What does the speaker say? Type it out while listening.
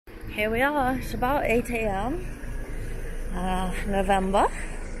Here we are, it's about 8 a.m. November.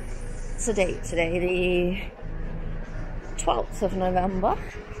 It's the date today, the 12th of November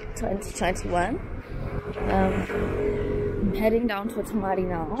 2021. I'm heading down to Tomari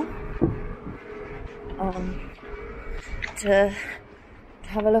now to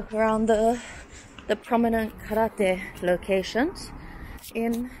have a look around the prominent karate locations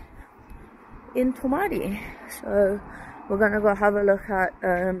in Tomari. So we're gonna go have a look at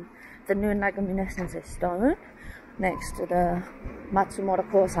the new Nagamine Sensei stone next to the Matsumora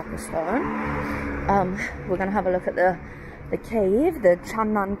Kosaku stone. We're gonna have a look at the cave, the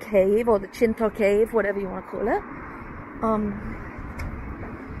Channan Cave or the Chinto Cave, whatever you want to call it.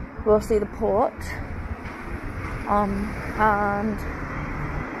 We'll see the port, and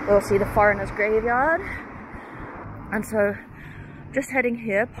we'll see the foreigners' graveyard. And so, just heading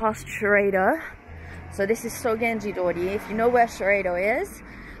here past Shireido. So this is Sogenji Dori. If you know where Shireido is,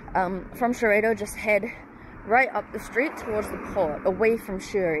 from Shireido just head right up the street towards the port, away from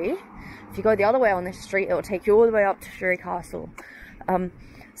Shuri. If you go the other way on this street, it will take you all the way up to Shuri Castle.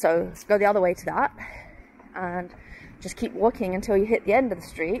 So go the other way to that, and just keep walking until you hit the end of the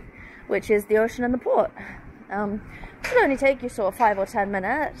street, which is the ocean and the port. It'll only take you sort of 5 or 10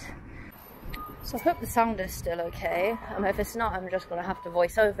 minutes. So I hope the sound is still okay. If it's not, I'm just gonna have to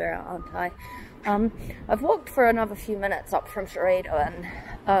voice over it, aren't I? I've walked for another few minutes up from Shireido, and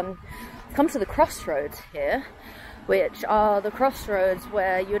I've come to the crossroads here, which are the crossroads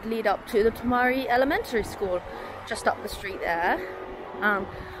where you'd lead up to the Tomari Elementary School, just up the street there.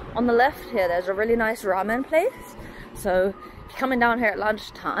 On the left here, there's a really nice ramen place. So if you're coming down here at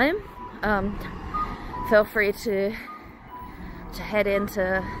lunchtime, feel free to head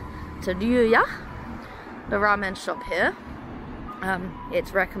into Ryuya, the ramen shop here.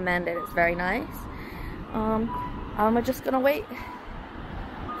 It's recommended, it's very nice. We're just gonna wait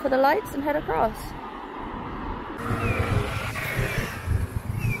for the lights and head across.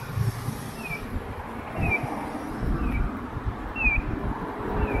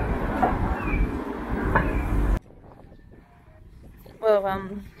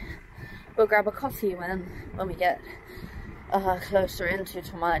 We'll grab a coffee when we get closer into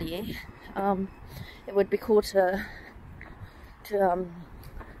Tomari. It would be cool to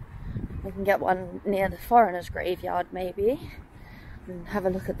we can get one near the foreigners' graveyard maybe, and have a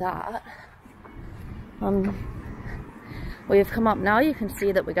look at that. We've come up now. You can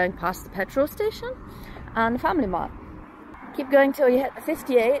see that we're going past the petrol station and the Family Mart. Keep going till you hit the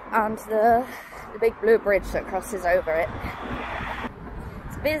 58 and the big blue bridge that crosses over it.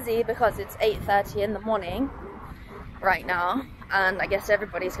 It's busy because it's 8:30 in the morning right now, and I guess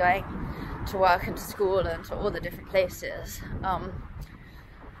everybody's going to work and to school and to all the different places.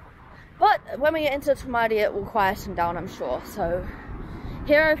 But when we get into Tomari, it will quieten down, I'm sure. So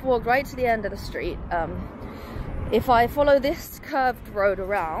here I've walked right to the end of the street. If I follow this curved road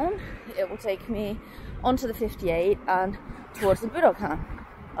around, it will take me onto the 58 and towards the Budokan.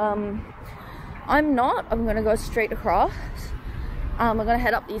 I'm going to go straight across. We're going to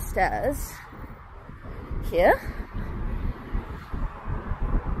head up these stairs here.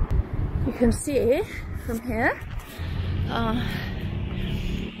 You can see from here,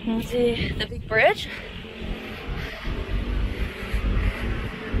 you can see the big bridge.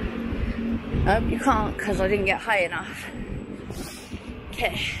 You can't because I didn't get high enough.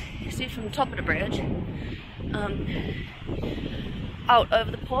 Okay, you see from the top of the bridge, out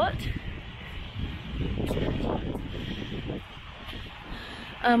over the port.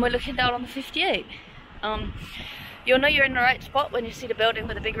 We're looking down on the 58. You'll know you're in the right spot when you see the building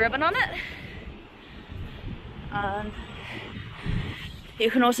with a big ribbon on it. And you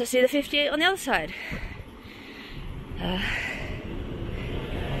can also see the 58 on the other side.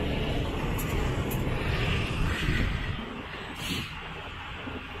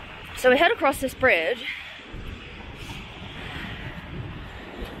 So we head across this bridge,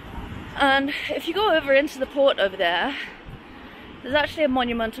 and if you go over into the port over there, there's actually a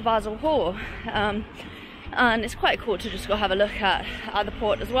monument to Basil Hall, and it's quite cool to just go have a look at the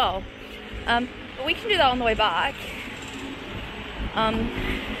port as well. But we can do that on the way back.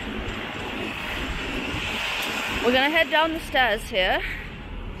 We're gonna head down the stairs here.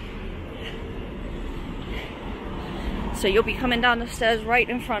 So you'll be coming down the stairs right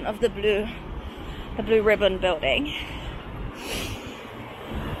in front of the blue ribbon building.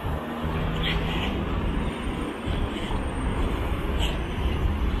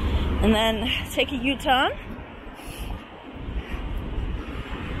 And then take a U-turn.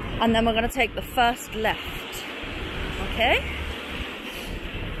 And then we're gonna take the first left. Okay?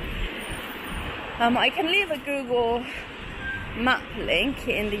 I can leave a Google map link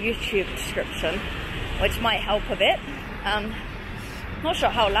in the YouTube description, which might help a bit. Not sure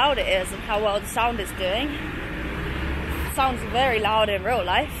how loud it is and how well the sound is doing. It sounds very loud in real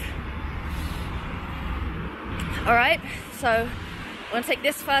life. Alright, so I'm going to take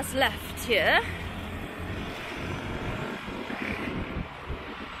this first left here.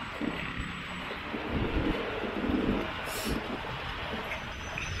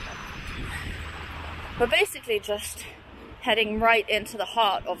 We're basically just heading right into the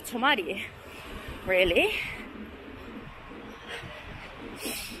heart of Tomari, really.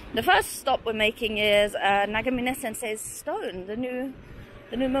 The first stop we're making is Nagamine Sensei's stone, the new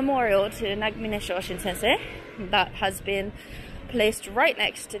memorial to Nagamine Shoshin Sensei that has been placed right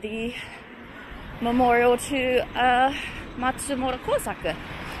next to the memorial to Matsumora Kosaku,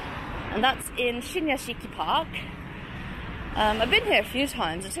 and that's in Shinyashiki Park. I've been here a few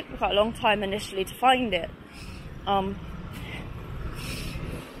times. It took me quite a long time initially to find it.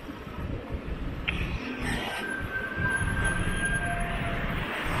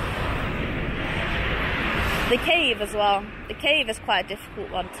 The cave as well. The cave is quite a difficult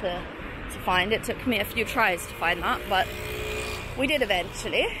one to find. It took me a few tries to find that, but we did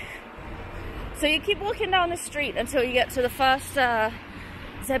eventually. So you keep walking down the street until you get to the first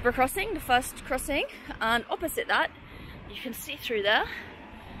zebra crossing, the first crossing, and opposite that, you can see through there,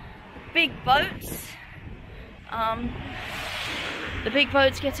 big boats. The big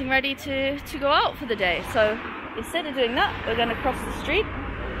boat's getting ready to go out for the day. So instead of doing that, we're going to cross the street.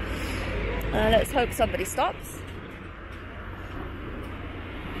 Let's hope somebody stops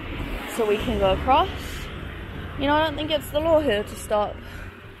so we can go across. You know, I don't think it's the law here to stop.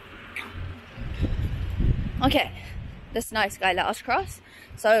 Okay, this nice guy let us cross.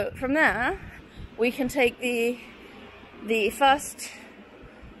 So from there, we can take the first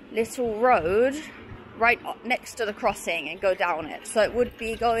little road right up next to the crossing and go down it. So it would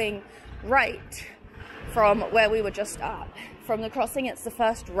be going right from where we were just at. From the crossing, it's the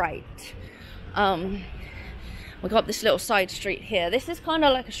first right. We got this little side street here. This is kind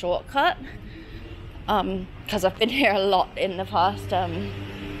of like a shortcut, because I've been here a lot in the past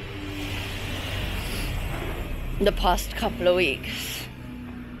couple of weeks.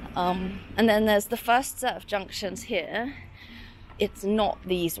 And then there's the first set of junctions here. It's not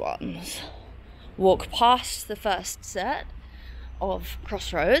these ones. Walk past the first set of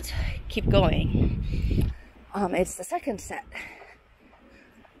crossroads, keep going. It's the second set.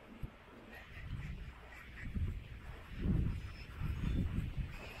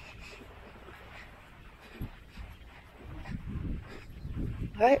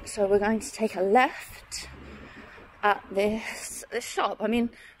 Right, so we're going to take a left at this shop. I mean,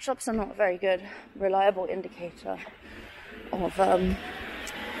 shops are not a very good, reliable indicator of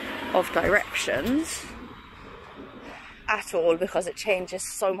directions at all, because it changes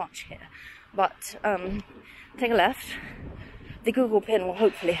so much here. But take a left. The Google pin will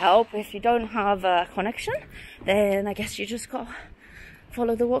hopefully help. If you don't have a connection, then I guess you just got to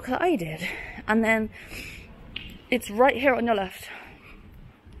follow the walk that I did. And then it's right here on your left.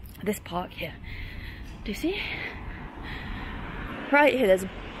 This park here. Do you see? Right here, there's a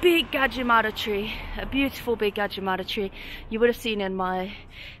big Gajimara tree, a beautiful big Gajimara tree. You would have seen in my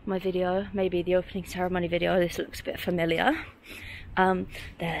video, maybe the opening ceremony video. This looks a bit familiar.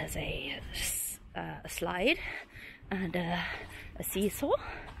 There's a slide and a seesaw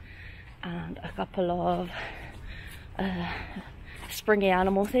and a couple of springy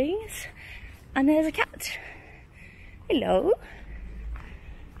animal things, and there's a cat. Hello.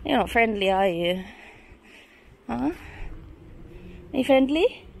 You're not friendly, are you? Huh? Are you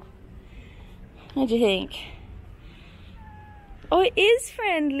friendly? What do you think? Oh, it is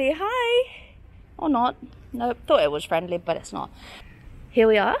friendly. Hi. Or not. Nope, thought it was friendly, but it's not. Here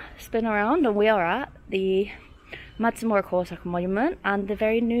we are, spin around, and we are at the Matsumora Kosaku monument and the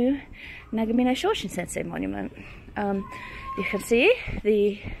very new Nagamine Shoshin Sensei monument. You can see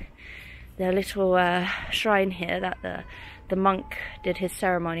the little shrine here that the monk did his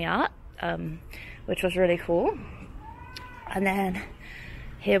ceremony at, which was really cool. And then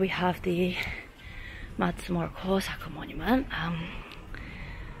here we have the Matsumora Kosaku monument,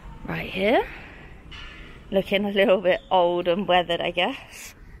 right here, looking a little bit old and weathered, I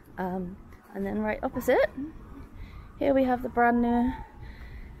guess. And then right opposite, here we have the brand new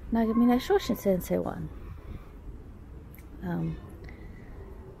Nagamine Shoshin Sensei one.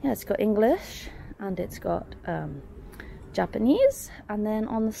 Yeah, it's got English and it's got Japanese, and then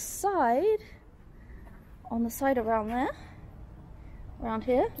on the side around there, around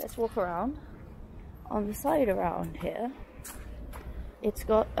here, let's walk around. On the side around here, it's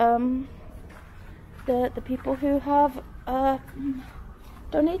got the people who have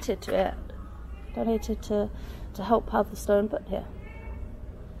Donated to it. Donated to help have the stone put here.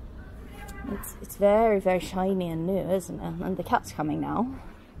 It's very, very shiny and new, isn't it? And the cat's coming now.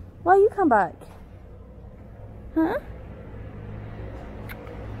 Why you come back? Huh?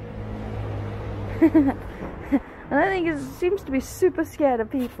 And I think it seems to be super scared of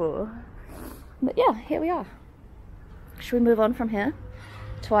people. But yeah, here we are. Should we move on from here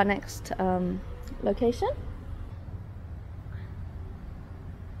to our next location?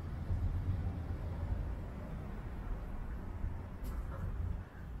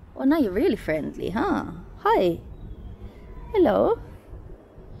 Well, now you're really friendly, huh? Hi. Hello.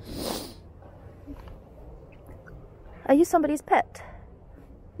 Are you somebody's pet?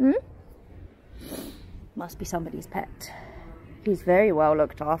 Hmm? Must be somebody's pet. He's very well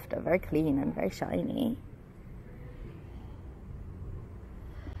looked after, very clean and very shiny.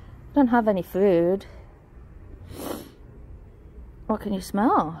 Don't have any food. What can you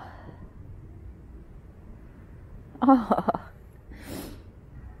smell? Oh.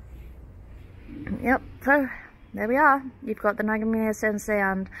 Yep, so there we are. You've got the Nagamine Sensei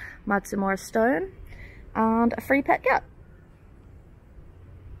and Matsumora stone and a free pet cat.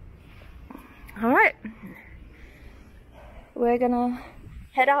 Alright, we're gonna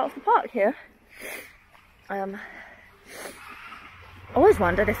head out of the park here. I always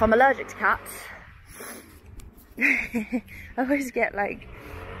wondered if I'm allergic to cats. I always get like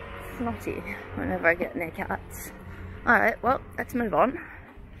snotty whenever I get near cats. Alright, well, let's move on.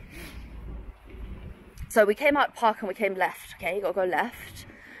 So we came out the park and we came left, okay? You gotta go left.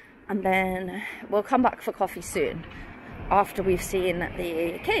 And then we'll come back for coffee soon after we've seen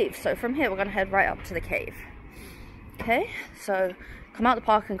the cave. So from here we're gonna head right up to the cave. Okay, so come out the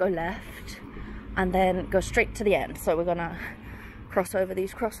park and go left and then go straight to the end. So we're gonna cross over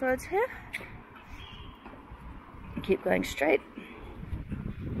these crossroads here and keep going straight.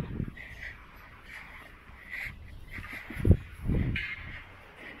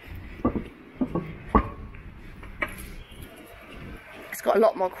 It's got a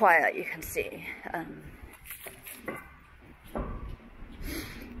lot more quiet, you can see,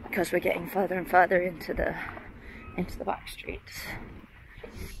 because we're getting further and further into the back streets.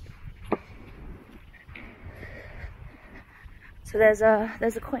 So there's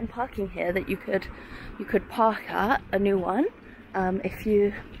a coin parking here that you could park at, a new one, if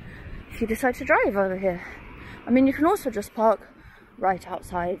you decide to drive over here. I mean, you can also just park right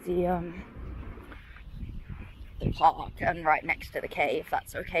outside the park and right next to the cave.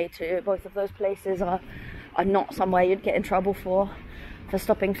 That's okay too. Both of those places are not somewhere you'd get in trouble for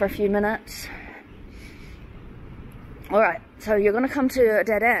stopping for a few minutes. Alright, so you're going to come to a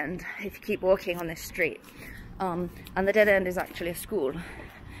dead end if you keep walking on this street. And the dead end is actually a school.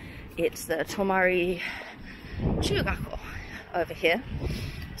 It's the Tomari over here.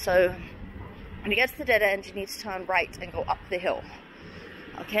 So when you get to the dead end, you need to turn right and go up the hill.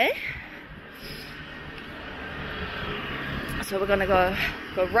 Okay? So we're gonna go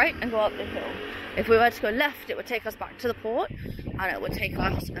right and go up the hill. If we were to go left, it would take us back to the port, and it would take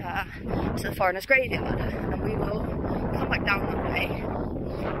us to the foreigners' graveyard, and we will come back down that way.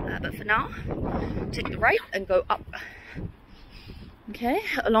 But for now, take the right and go up. Okay,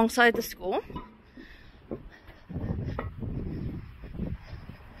 alongside the school.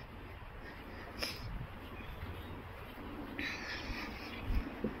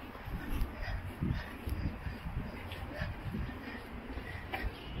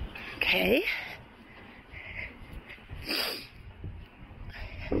 Okay.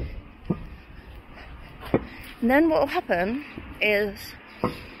 And then what will happen is,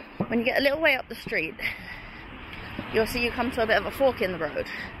 when you get a little way up the street, you'll see you come to a bit of a fork in the road.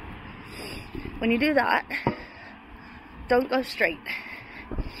 When you do that, don't go straight.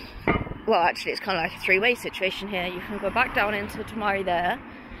 Well, actually, it's kind of like a three-way situation here. You can go back down into Tomari there.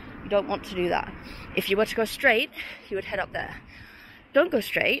 You don't want to do that. If you were to go straight, you would head up there. Don't go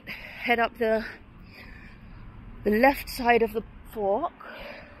straight, head up the left side of the fork,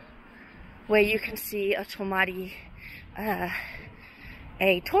 where you can see a Tomari, a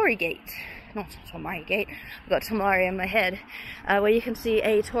Torii gate, not a Tomari gate, I've got Tomari in my head, where you can see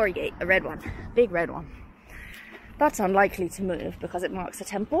a Torii gate, a red one, big red one. That's unlikely to move because it marks a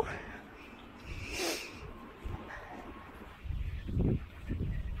temple.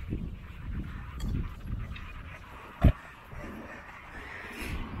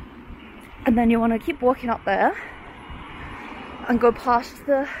 And then you want to keep walking up there and go past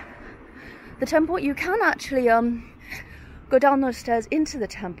the temple. You can actually go down those stairs into the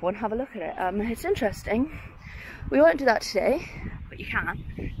temple and have a look at it. It's interesting. We won't do that today, but you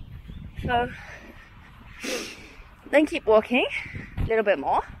can. So Then keep walking a little bit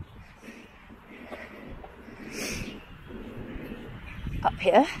more. Up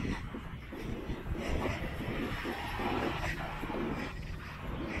here.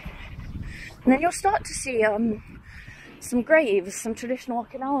 And then you'll start to see some graves, some traditional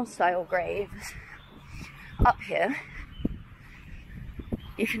Okinawan style graves up here.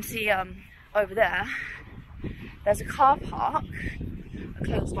 You can see over there, there's a car park, a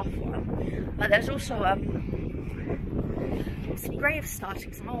closed off one, but there's also some graves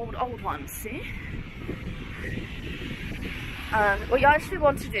starting, some old ones, see? What you actually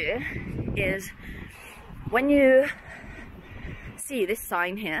want to do is, when you see this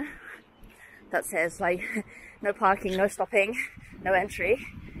sign here that says like no parking, no stopping, no entry,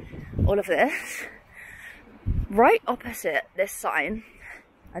 all of this, right opposite this sign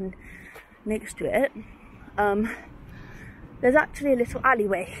and next to it, there's actually a little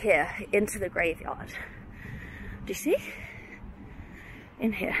alleyway here into the graveyard. Do you see?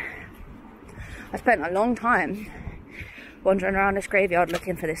 In here. I spent a long time wandering around this graveyard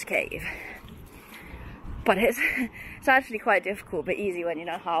looking for this cave. But it's actually quite difficult but easy when you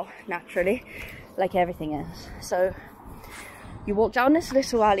know how, naturally, like everything is. So you walk down this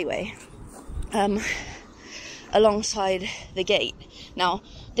little alleyway alongside the gate. Now,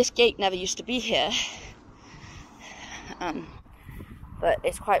 this gate never used to be here, but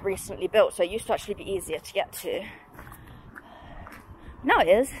it's quite recently built, so it used to actually be easier to get to. Now it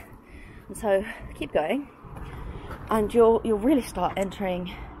is. And so keep going, and you'll really start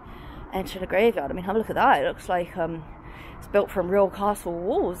entering the graveyard. I mean, have a look at that. It looks like it's built from real castle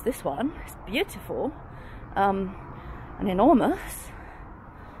walls. This one, it's beautiful, and enormous.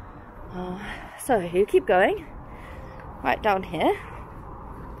 So you keep going right down here.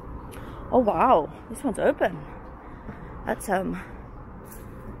 Oh wow, this one's open. That's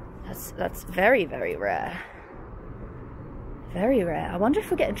very, very rare. Very rare. I wonder if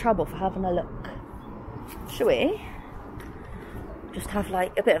we'll get in trouble for having a look. Shall we? Just have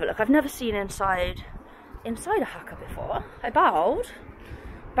like a bit of a look. I've never seen inside a haka before. I bowed.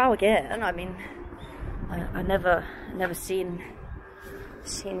 Bow again. I mean, I never seen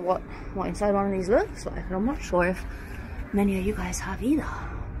what inside one of these looks like, and I'm not sure if many of you guys have either.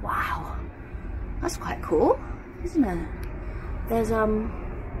 Wow, that's quite cool, isn't it? There's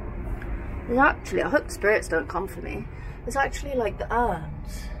actually, I hope the spirits don't come for me. There's actually like the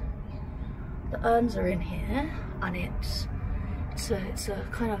urns. The urns are in here, and it's a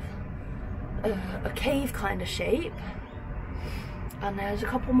kind of a cave kind of shape. And there's a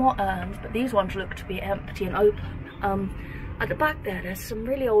couple more urns, but these ones look to be empty and open. At the back there's some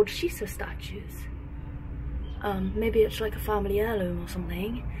really old Shisa statues. Maybe it's like a family heirloom or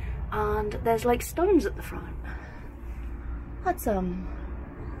something. And there's like stones at the front. That's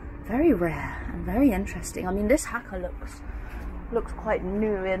very rare and very interesting. I mean, this haka looks quite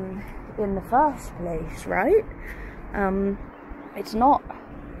new in the first place, right? It's not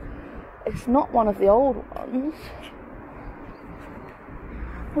one of the old ones.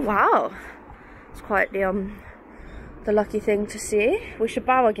 Wow, it's quite the lucky thing to see. We should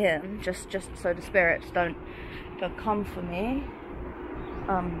bow again, just so the spirits don't come for me,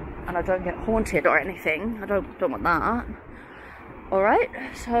 and I don't get haunted or anything. I don't want that. All right.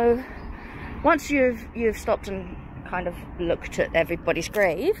 So once you've stopped and kind of looked at everybody's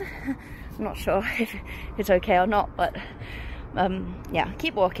grave, I'm not sure if it's okay or not, but yeah,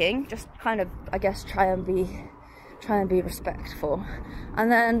 keep walking. Just kind of, I guess, try and be respectful,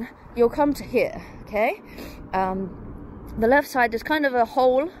 and then you'll come to here. Okay. The left side, there's kind of a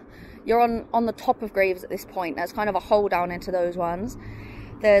hole. You're on the top of graves at this point. There's kind of a hole down into those ones.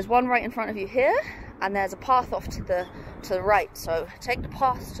 There's one right in front of you here, and there's a path off to the right. So take the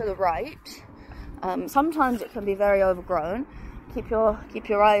path to the right. Sometimes it can be very overgrown. Keep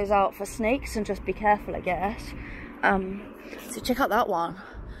your eyes out for snakes, and just be careful, I guess. So check out that one.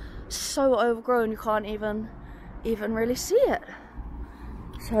 So overgrown you can't even really see it.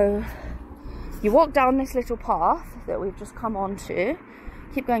 So you walk down this little path that we've just come onto.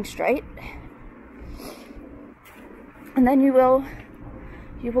 Keep going straight, and then you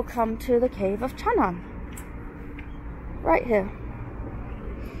will come to the cave of Channan. Right here.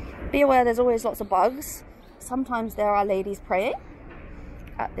 Be aware there's always lots of bugs. Sometimes there are ladies praying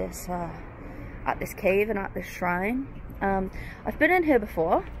at this cave and at this shrine. I've been in here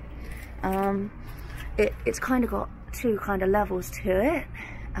before. It's kind of got two kind of levels to it.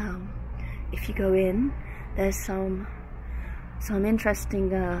 If you go in, there's some interesting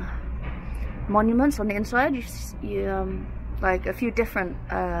monuments on the inside. You like a few different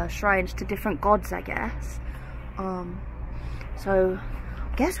shrines to different gods, I guess. So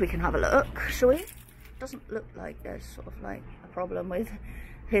I guess we can have a look, shall we? doesn't look like there's sort of like a problem with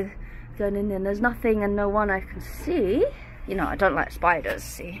going in there. There's nothing and no one I can see. You know, I don't like spiders,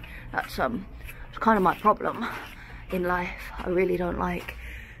 see, that's it's kind of my problem in life. I really don't like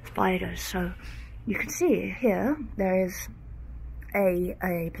spiders. So you can see here there is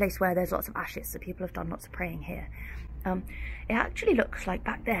a place where there's lots of ashes, so people have done lots of praying here. It actually looks like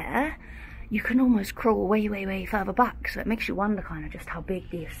back there you can almost crawl way further back, so it makes you wonder kind of just how big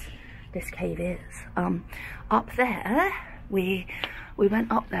this cave is. Up there, we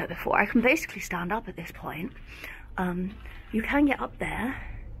went up there before. I can basically stand up at this point. You can get up there,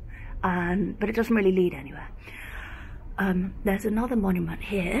 but it doesn't really lead anywhere. There's another monument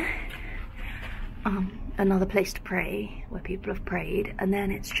here, another place to pray where people have prayed, and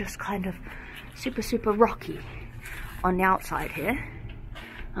then it's just kind of super rocky on the outside here.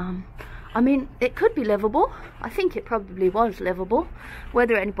 I mean, it could be livable. I think it probably was livable.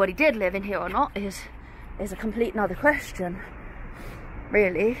 Whether anybody did live in here or not is a complete another question,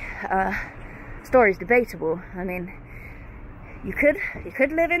 really. Story's debatable. I mean, you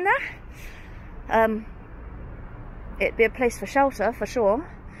could live in there. It'd be a place for shelter for sure.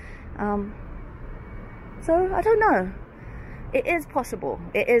 So I don't know. It is possible.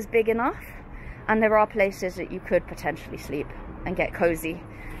 It is big enough, and there are places that you could potentially sleep and get cozy.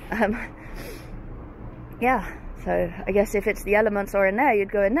 Yeah, so I guess if it's the elements or in there,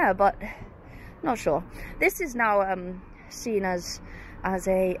 you'd go in there, but not sure. This is now seen as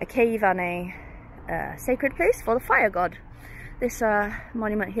a cave and a sacred place for the fire god. This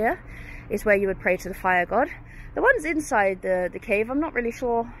monument here is where you would pray to the fire god. The ones inside the cave, I'm not really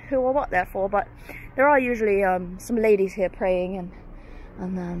sure who or what they're for, but there are usually some ladies here praying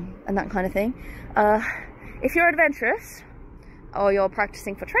and that kind of thing. If you're adventurous or you're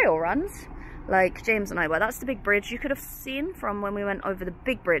practicing for trail runs, like James and I were, that's the big bridge you could have seen from when we went over the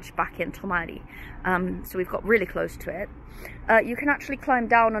big bridge back in Tomari. So we've got really close to it. You can actually climb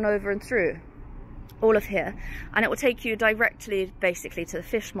down and over and through all of here, and it will take you directly basically to the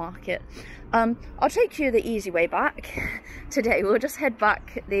fish market. I'll take you the easy way back today. We'll just head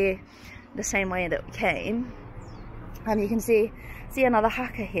back the same way that we came. You can see another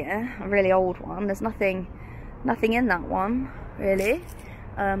haka here, a really old one. There's nothing in that one really,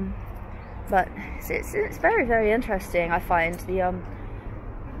 but it's very interesting. I find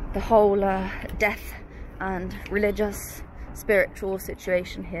the whole death and religious spiritual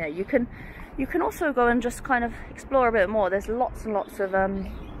situation here. You can also go and just kind of explore a bit more. There's lots and lots of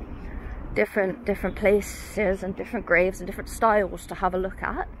different places and different graves and different styles to have a look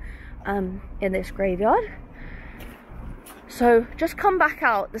at in this graveyard. So just come back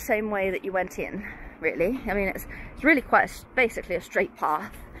out the same way that you went in, really. I mean, it's really quite basically a straight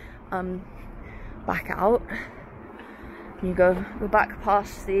path back out. You go back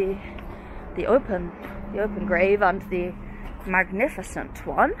past the open grave and the magnificent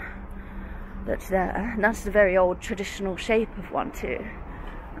one that's there, and that's the very old traditional shape of one too.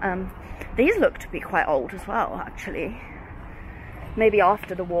 These look to be quite old as well, actually. Maybe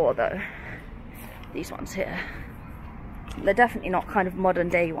after the war though, these ones here. They're definitely not kind of modern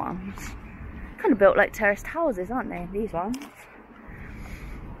day ones. Kind of built like terraced houses, aren't they, these ones?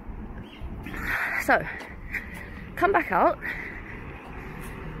 So, come back out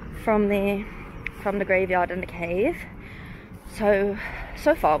from the graveyard and the cave. So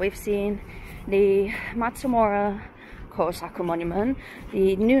far we've seen the Matsumora Kosaku monument,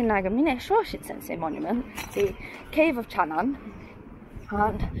 the new Nagamine Shoshin Sensei monument, the cave of Channan,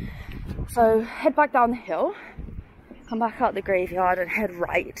 and so head back down the hill, come back out the graveyard and head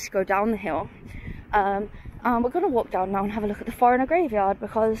right, go down the hill, and we're going to walk down now and have a look at the foreigner graveyard,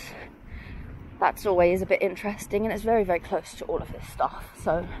 because that's always a bit interesting and it's very close to all of this stuff,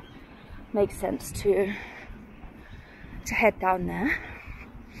 so makes sense to head down there.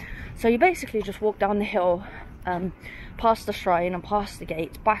 So you basically just walk down the hill, past the shrine and past the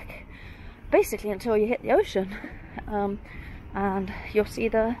gate, back basically until you hit the ocean, and you'll see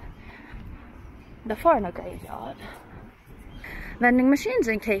the foreigner graveyard. Vending machines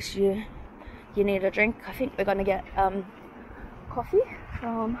in case you need a drink. I think we're gonna get coffee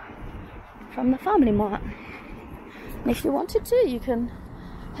from the family mart. And if you wanted to, you can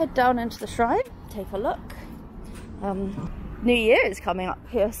head down into the shrine, take a look. New Year is coming up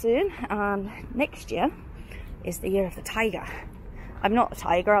here soon, and next year is the year of the tiger. I'm not a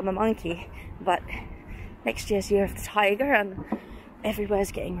tiger, I'm a monkey, but next year's year of the tiger, and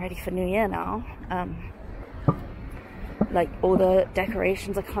everywhere's getting ready for New Year now. Like all the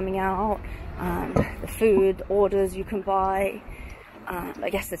decorations are coming out, and the food orders you can buy.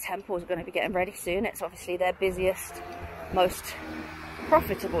 I guess the temples are going to be getting ready soon. It's obviously their busiest, most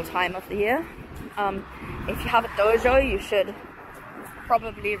profitable time of the year. If you have a dojo, you should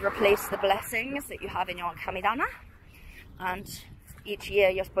probably replace the blessings that you have in your kamidana, and each year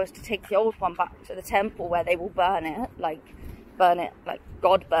you're supposed to take the old one back to the temple where they will burn it like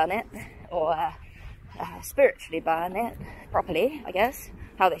God burn it, or spiritually burn it properly, I guess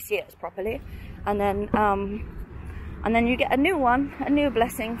how they see it is properly, and then you get a new one, a new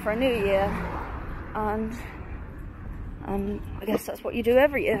blessing for a new year, and I guess that's what you do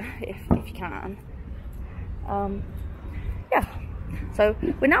every year if you can. Yeah, so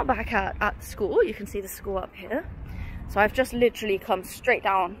we're now back at school. You can see the school up here. So I've just literally come straight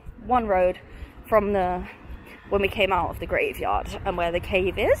down one road from when we came out of the graveyard and where the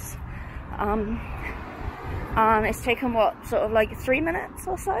cave is. And it's taken what, sort of like 3 minutes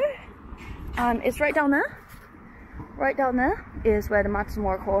or so. And it's right down there. Right down there is where the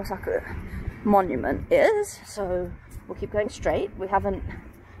Matsumora Kosaku monument is. So we'll keep going straight. We haven't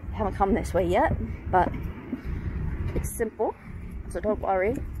come this way yet, but it's simple, so don't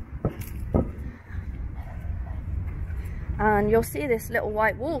worry. And you'll see this little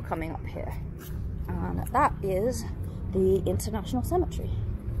white wall coming up here, and that is the International Cemetery.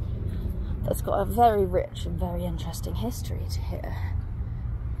 That's got a very rich and very interesting history to here.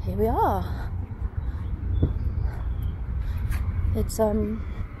 Here we are. It's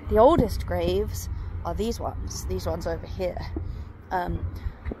the oldest graves are these ones over here.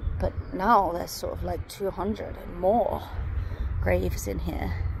 But now there's sort of like 200 and more graves in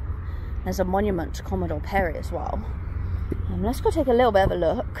here. There's a monument to Commodore Perry as well. Let's go take a little bit of a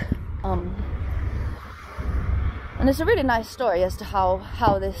look. And there's a really nice story as to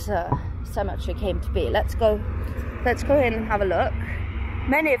how this cemetery came to be. Let's go in and have a look.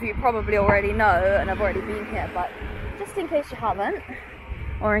 Many of you probably already know and have already been here, but just in case you haven't,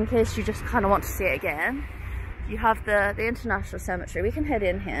 or in case you just kind of want to see it again, you have the International Cemetery. We can head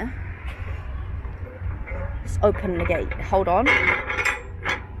in here. Just open the gate. Hold on.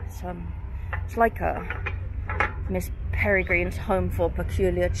 It's like a Miss Peregrine's Home for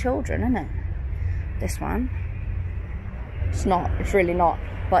Peculiar Children, isn't it? This one. It's not. It's really not.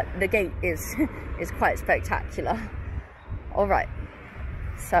 But the gate is quite spectacular. All right.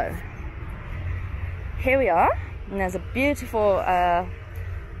 So here we are, and there's a beautiful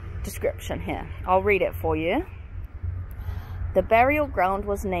description here. I'll read it for you. The burial ground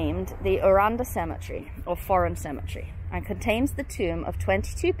was named the Oranda Cemetery, or Foreign Cemetery, and contains the tomb of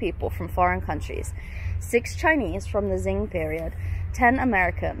 22 people from foreign countries, 6 Chinese from the Qing period, 10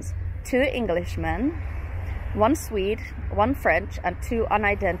 Americans, 2 Englishmen, 1 Swede, 1 French, and 2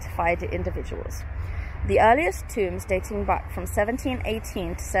 unidentified individuals. The earliest tombs, dating back from 1718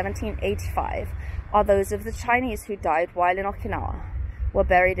 to 1785, are those of the Chinese who died while in Okinawa, were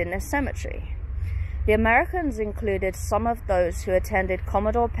buried in this cemetery. The Americans included some of those who attended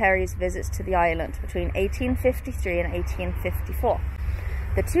Commodore Perry's visits to the island between 1853 and 1854.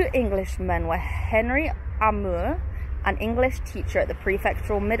 The 2 Englishmen were Henry Amour, an English teacher at the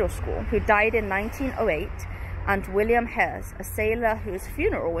prefectural middle school, who died in 1908, and William Hares, a sailor whose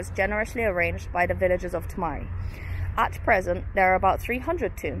funeral was generously arranged by the villagers of Tomari. At present, there are about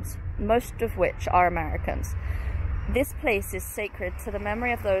 300 tombs, most of which are Americans. This place is sacred to the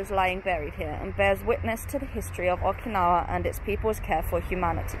memory of those lying buried here and bears witness to the history of Okinawa and its people's care for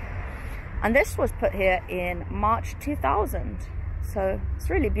humanity. And this was put here in March 2000. So it's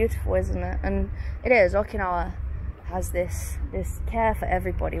really beautiful, isn't it? And it is. Okinawa has this care for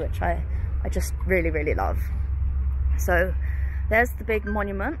everybody, which I just really, really love. So there's the big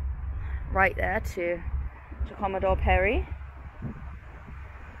monument right there to Commodore Perry.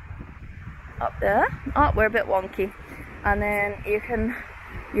 Up there. Oh, we're a bit wonky. And then you can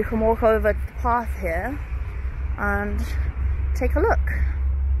walk over the path here and take a look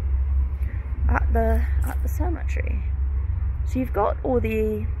at the cemetery. So you've got all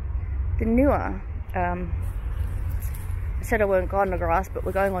the newer, I said I won't go on the grass, but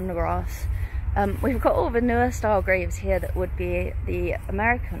we're going on the grass. We've got all the newer style graves here that would be the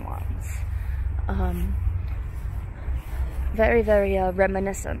American ones. Very, very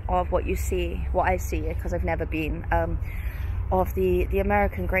reminiscent of what I see, because I've never been, of the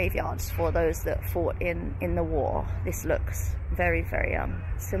American graveyards for those that fought in the war. This looks very, very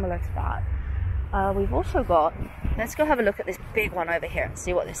similar to that. We've also got, let's go have a look at this big one over here and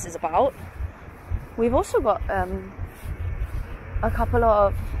see what this is about. We've also got a couple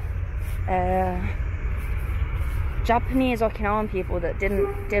of Japanese Okinawan people that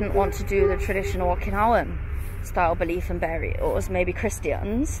didn't want to do the traditional Okinawan style belief in burials, maybe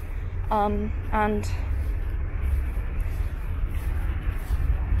Christians, and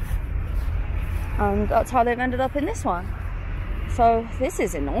that's how they've ended up in this one. So this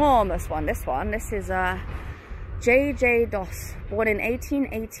is enormous one. This is J.J. Doss, born in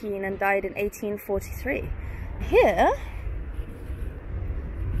 1818 and died in 1843. Here,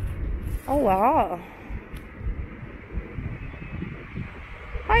 oh wow,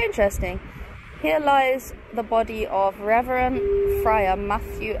 how interesting. Here lies the body of Reverend Friar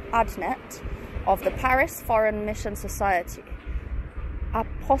Matthew Adnet of the Paris Foreign Mission Society,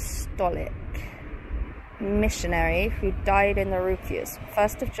 apostolic missionary who died in the Rupias,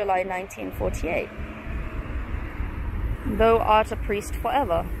 1st of July 1948. Thou art a priest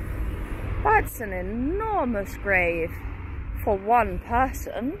forever. That's an enormous grave for one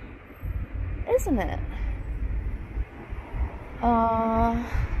person, isn't it?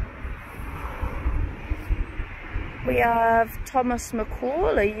 We have Thomas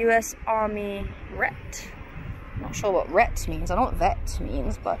McCall, a US Army ret. Not sure what ret means. I know what vet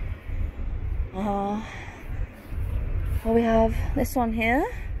means, but well, we have this one here,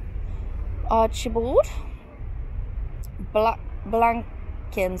 Archibald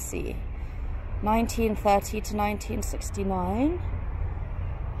Blankensee, 1930 to 1969.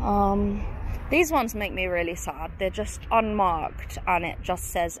 These ones make me really sad. They're just unmarked and it just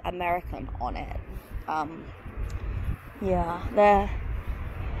says American on it. Yeah, they're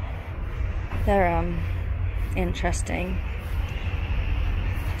interesting.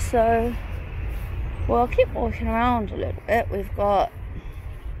 So we'll keep walking around a little bit. We've got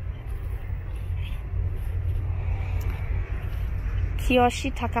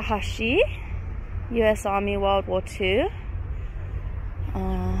Kiyoshi Takahashi, US Army, World War II.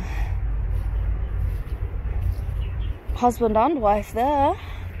 Husband and wife there.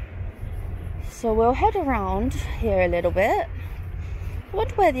 So we'll head around here a little bit. I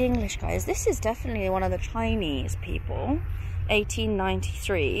wonder where the English guy is. This is definitely one of the Chinese people.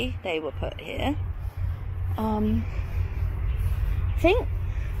 1893 they were put here. I think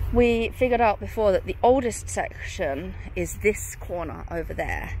we figured out before that the oldest section is this corner over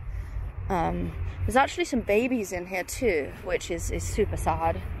there. There's actually some babies in here too, which is super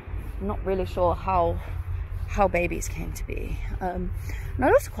sad. I'm not really sure how babies came to be. And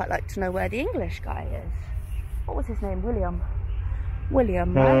I'd also quite like to know where the English guy is. What was his name? William,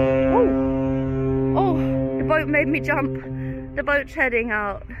 right? Oh, the boat made me jump. The boat's heading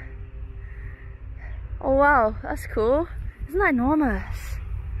out. Oh wow, that's cool. Isn't that enormous?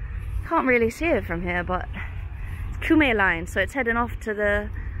 Can't really see it from here, but it's Kume line, so it's heading off to the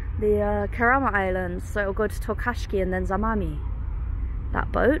Karama Islands, so it'll go to Tokashiki and then Zamami.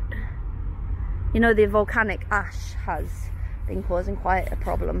 That boat. You know, the volcanic ash has been causing quite a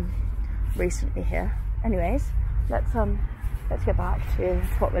problem recently here. Anyways, let's get back to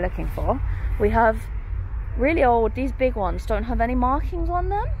what we're looking for. We have really old, these big ones don't have any markings on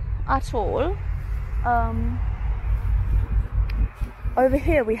them at all. Over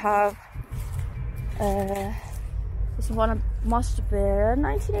here we have this one must have been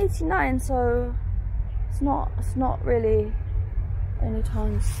 1989, so it's not really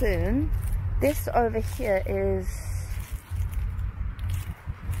anytime soon. This over here is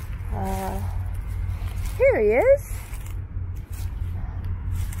here he is.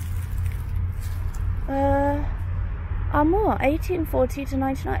 Amour, 1840 to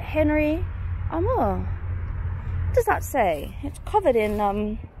 99. Henry Amour. What does that say? It's covered in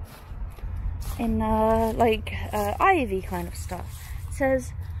like ivy kind of stuff. It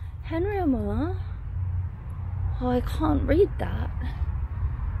says Henry Amour. Oh, I can't read that.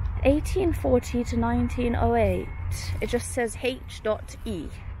 1840 to 1908. It just says H.E.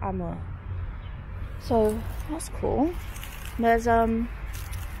 Amour. So that's cool. There's a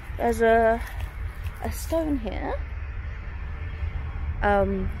stone here.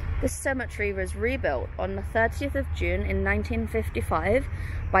 This cemetery was rebuilt on the 30th of June in 1955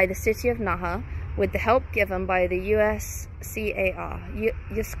 by the city of Naha with the help given by the USCAR,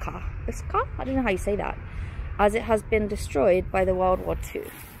 USCA, I don't know how you say that, as it has been destroyed by the World War II.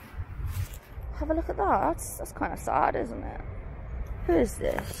 Have a look at that. That's kind of sad, isn't it? Who is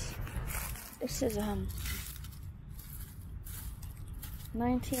this? This is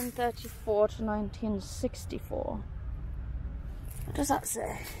 1934 to 1964. What does that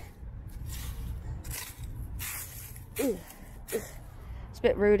say? Ew. It's a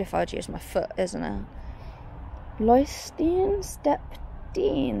bit rude if I'd use my foot, isn't it? Loisteen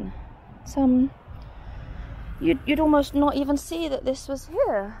Stepdeen. You'd almost not even see that this was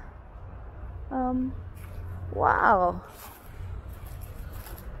here. Wow.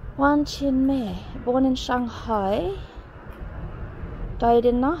 Wang Qinmei, born in Shanghai, died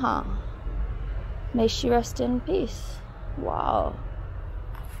in Naha. May she rest in peace. Wow.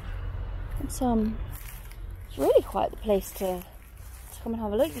 It's really quite the place to come and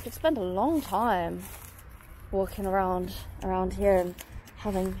have a look. You could spend a long time walking around here and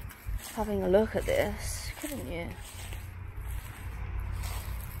having a look at this, couldn't you?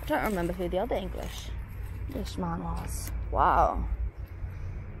 I don't remember who the other Englishman was. Wow.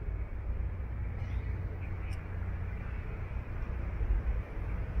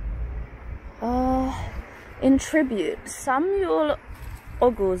 In tribute, Samuel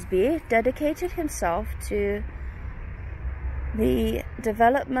Oglesby dedicated himself to the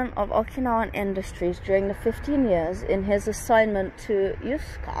development of Okinawan industries during the 15 years in his assignment to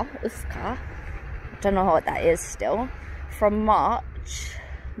Uska, I don't know what that is still, from March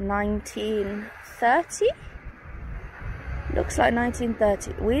 1930? Looks like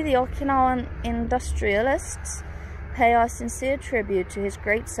 1930. We, the Okinawan industrialists, pay our sincere tribute to his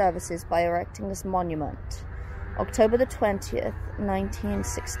great services by erecting this monument. October the 20th,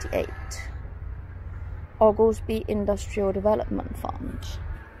 1968. Oglesby Industrial Development Fund.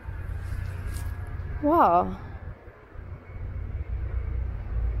 Wow.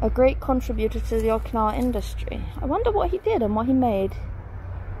 A great contributor to the Okinawa industry. I wonder what he did and what he made.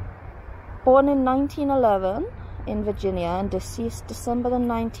 Born in 1911 in Virginia and deceased December the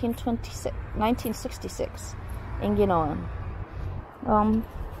 1966 in Ginoan.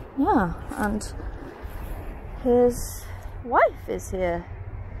 Yeah, and his wife is here.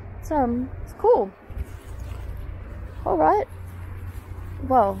 It's cool. Alright.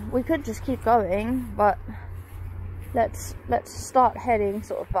 Well, we could just keep going, but let's start heading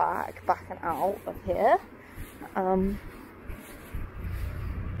sort of back and out of here.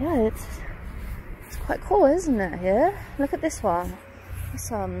 Yeah, it's quite cool, isn't it, here? Look at this one.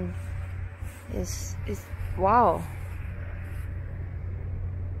 This is wow.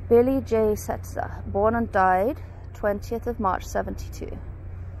 Billy J. Setzer, born and died 20th of March 72.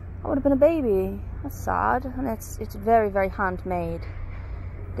 I would have been a baby. That's sad. And it's very, very handmade,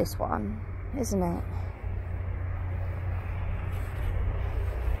 this one, isn't it?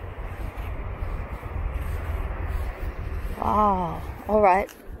 Wow.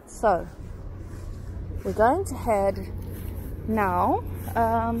 Alright, so we're going to head now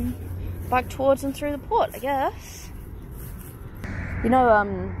back towards and through the port, I guess. You know,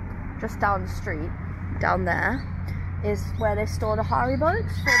 just down the street, down there, is where they store the Hari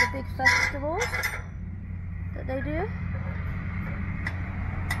boats for the big festivals that they do.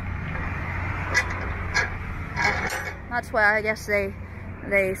 That's where I guess they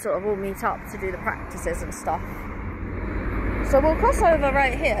sort of all meet up to do the practices and stuff. So we'll cross over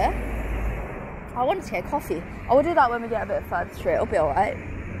right here. I wanted to get coffee. I will do that when we get a bit further through. It'll be alright.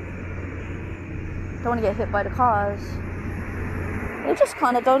 Don't want to get hit by the cars. They just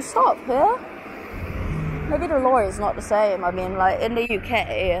kind of don't stop here. Maybe the law is not the same. I mean, like in the UK,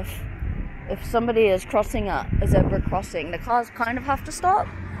 if somebody is crossing a zebra crossing, the cars kind of have to stop,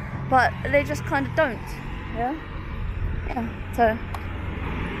 but they just kind of don't. Yeah. So,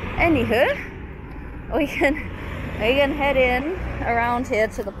 anywho, we can head in around here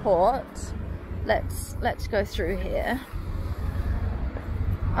to the port. Let's go through here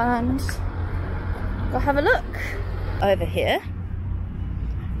and go have a look over here.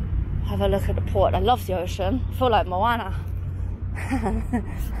 Have a look at the port. I love the ocean. I feel like Moana.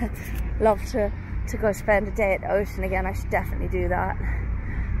 Love to go spend a day at the ocean again. I should definitely do that.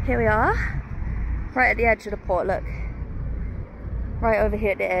 Here we are, right at the edge of the port. Look, right over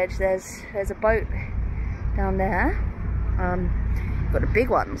here at the edge. There's a boat down there. Got the big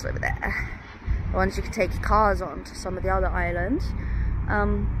ones over there. The ones you can take your cars on to some of the other islands.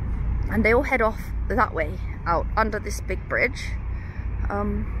 And they all head off that way, out under this big bridge.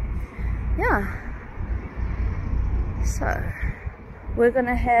 Yeah, so we're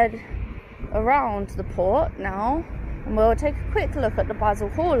gonna head around the port now, and we'll take a quick look at the Basil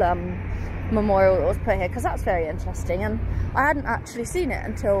Hall memorial that was put here, because that's very interesting, and I hadn't actually seen it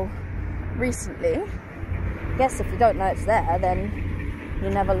until recently. I guess if you don't know it's there, then you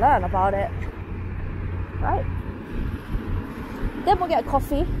never learn about it, right? Then we'll get a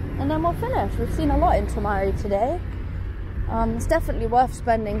coffee, and then we'll finish. We've seen a lot in Tomari today. It's definitely worth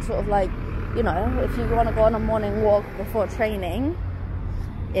spending sort of like, you know, if you want to go on a morning walk before training,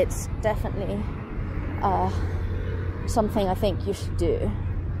 it's definitely something I think you should do.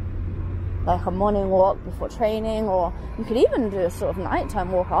 Like a morning walk before training, or you could even do a sort of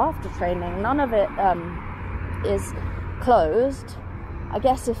nighttime walk after training. None of it is closed. I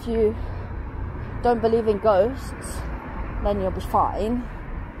guess if you don't believe in ghosts, then you'll be fine.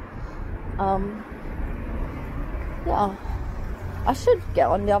 Yeah. I should get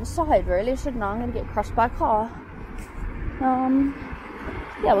on the other side, really, shouldn't I? I'm going to get crushed by a car.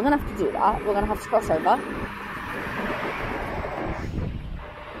 Yeah, we're going to have to do that. We're going to have to cross over.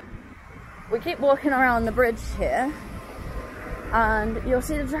 keep walking around the bridge here, and you'll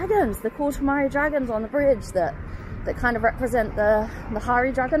see the dragons, the cool Tomari dragons on the bridge that kind of represent the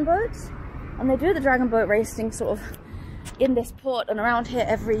Hari dragon boats. And they do the dragon boat racing sort of in this port and around here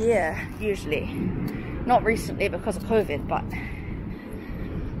every year, usually. Not recently because of COVID, but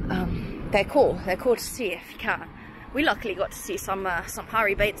they're cool. They're cool to see if you can. We luckily got to see some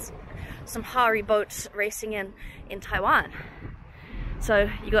Hari boats racing in Taiwan. So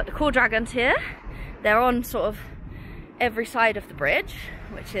you got the cool dragons here. They're on sort of every side of the bridge,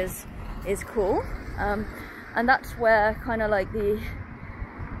 which is cool. And that's where kind of like the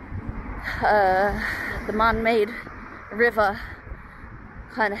man-made river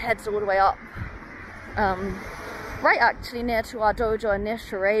kind of heads all the way up. Right actually near to our dojo and near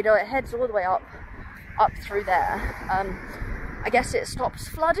Shireido, it heads all the way up through there. I guess it stops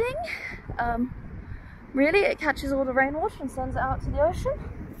flooding. Really, it catches all the rainwater and sends it out to the ocean.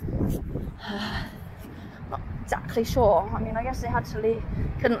 Not exactly sure. I mean, I guess they had to leave,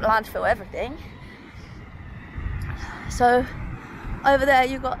 couldn't landfill everything. So over there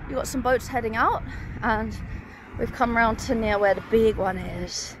you got some boats heading out, and we've come around to near where the big one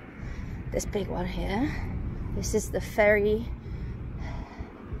is. This big one here. This is the ferry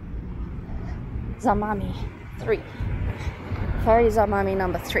Zamami 3. Ferry Zamami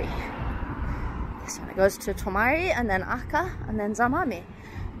number 3. This one goes to Tomari and then Aka and then Zamami.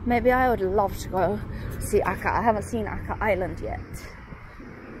 Maybe I would love to go see Aka. I haven't seen Aka Island yet.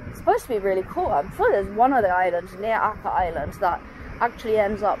 It's supposed to be really cool. I'm sure there's one of the islands near Aka Island that actually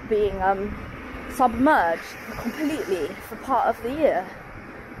ends up being submerged completely for part of the year.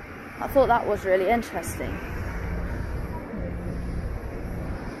 I thought that was really interesting.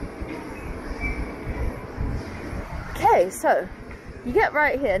 Okay, so you get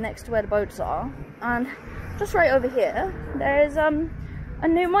right here next to where the boats are, and just right over here there is a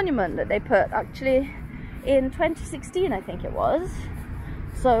new monument that they put actually in 2016, I think it was.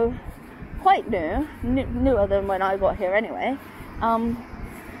 So quite newer than when I got here anyway.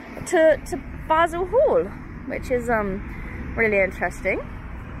 To Basil Hall, which is really interesting.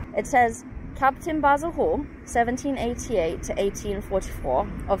 It says Captain Basil Hall, 1788 to 1844,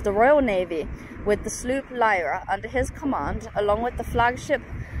 of the Royal Navy, with the sloop Lyra under his command, along with the flagship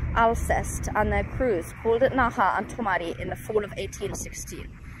Alceste and their crews, called at Naha and Tomari in the fall of 1816.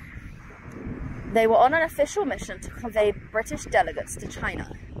 They were on an official mission to convey British delegates to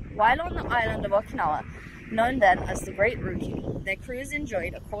China. While on the island of Okinawa, known then as the Great Ryukyu, their crews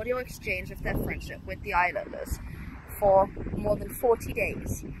enjoyed a cordial exchange of their friendship with the islanders for more than 40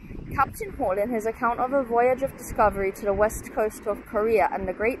 days. Captain Hall, in his account of a voyage of discovery to the west coast of Korea and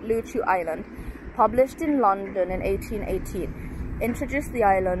the Great Ryukyu Island, published in London in 1818, introduced the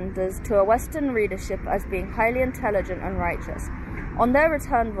islanders to a Western readership as being highly intelligent and righteous. On their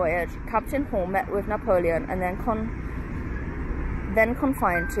return voyage, Captain Hall met with Napoleon and then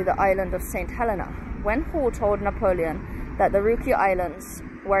confined to the island of St. Helena. When Hall told Napoleon that the Ryukyu Islands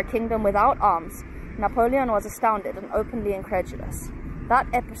were a kingdom without arms, Napoleon was astounded and openly incredulous. That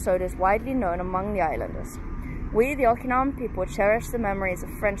episode is widely known among the islanders. We, the Okinawan people, cherish the memories of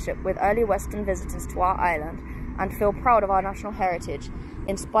friendship with early Western visitors to our island and feel proud of our national heritage,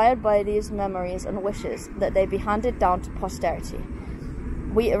 inspired by these memories and wishes that they be handed down to posterity.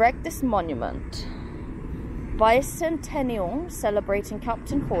 We erect this monument, bicentennial, celebrating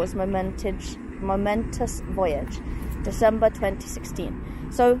Captain Hall's momentous voyage, December 2016.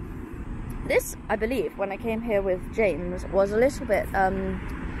 So this, I believe, when I came here with James, was a little bit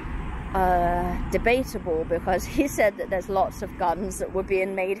debatable, because he said that there's lots of guns that were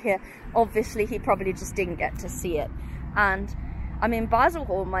being made here. Obviously, he probably just didn't get to see it. And I mean, Basil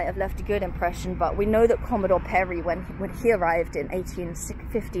Hall might have left a good impression, but we know that Commodore Perry, when he arrived in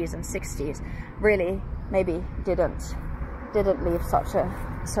 1850s and 60s, really maybe didn't leave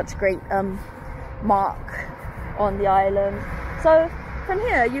such great mark on the island. So from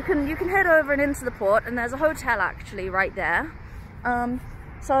here you can head over and into the port, and there's a hotel actually right there.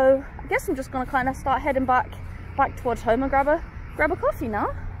 So I guess I'm just gonna kind of start heading back towards home and grab a coffee now.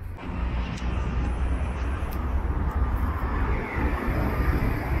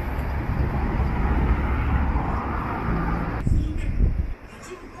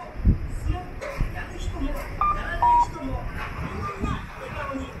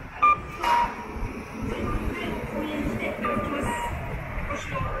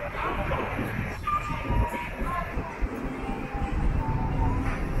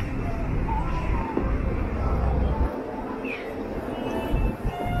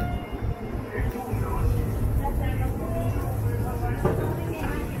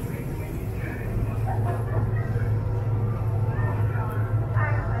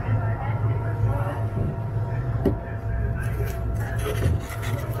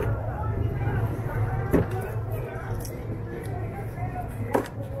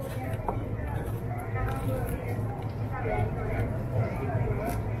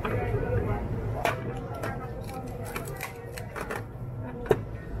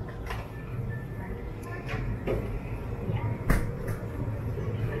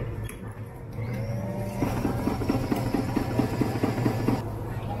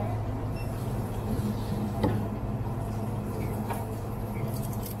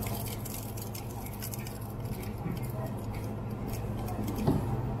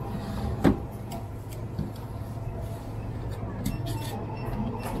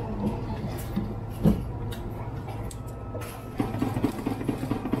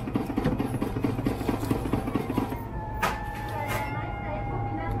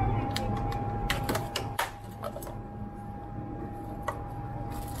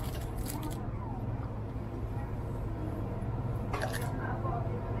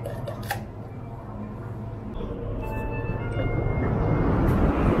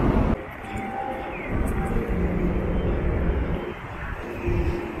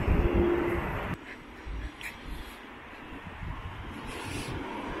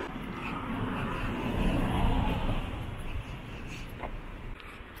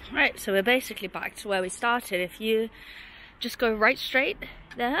 Right, so we're basically back to where we started. If you just go right straight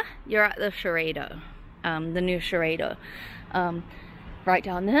there, you're at the Sharado, the new Sharado. Right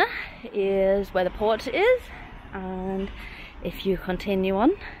down there is where the port is, and if you continue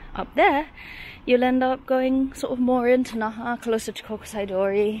on up there, you'll end up going sort of more into Naha, closer to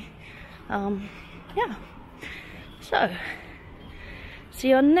Kokusai-dori. Yeah, so see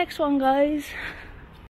you on the next one, guys.